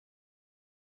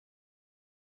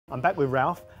I'm back with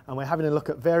Ralph and we're having a look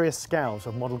at various scales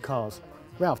of model cars.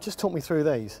 Ralph, just talk me through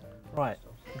these. Right,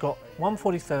 we've got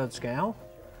 1/43 scale,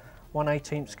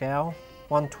 1/18 scale,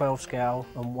 1/12 scale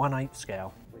and 1/8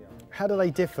 scale. How do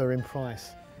they differ in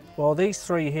price? Well, these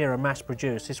three here are mass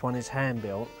produced. This one is hand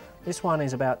built. This one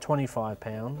is about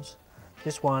 £25.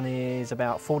 This one is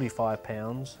about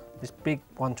 £45. This big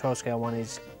 1/12 scale one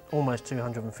is almost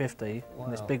 250. Wow.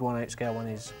 And this big 1/8 scale one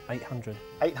is 800.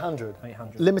 800?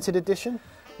 800. Limited edition?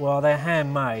 Well, they're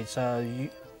handmade, so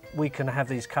we can have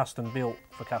these custom built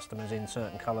for customers in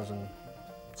certain colours and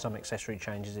some accessory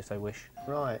changes if they wish.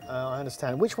 Right, I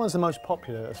understand. Which one's the most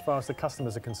popular as far as the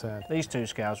customers are concerned? These two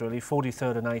scales really,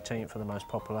 43rd and 18th are the most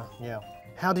popular. Yeah.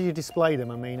 How do you display them?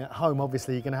 I mean, at home,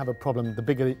 obviously, you're going to have a problem the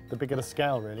bigger the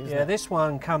scale, really, isn't it? Yeah, this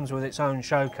one comes with its own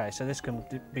showcase, so this can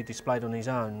be displayed on its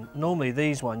own. Normally,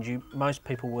 these ones, most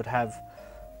people would have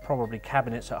probably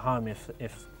cabinets at home if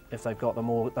they've got them,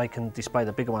 or they can display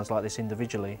the bigger ones like this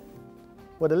individually.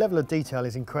 Well, the level of detail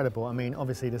is incredible. I mean,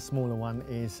 obviously, the smaller one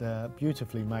is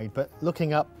beautifully made, but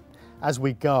looking up as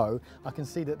we go, I can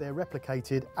see that they're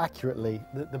replicated accurately,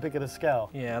 the bigger the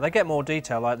scale. Yeah, they get more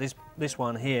detail, like this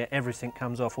one here, everything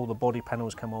comes off, all the body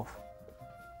panels come off.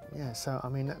 Yeah, so, I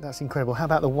mean, that's incredible. How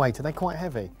about the weight? Are they quite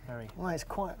heavy? Very. Well, it's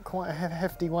quite a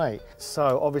hefty weight.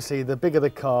 So, obviously, the bigger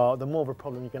the car, the more of a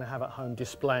problem you're going to have at home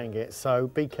displaying it, so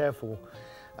be careful.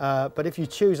 But if you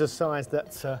choose a size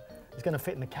that is going to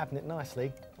fit in the cabinet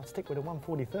nicely, I'll stick with a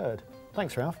 1/43.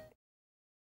 Thanks, Ralph.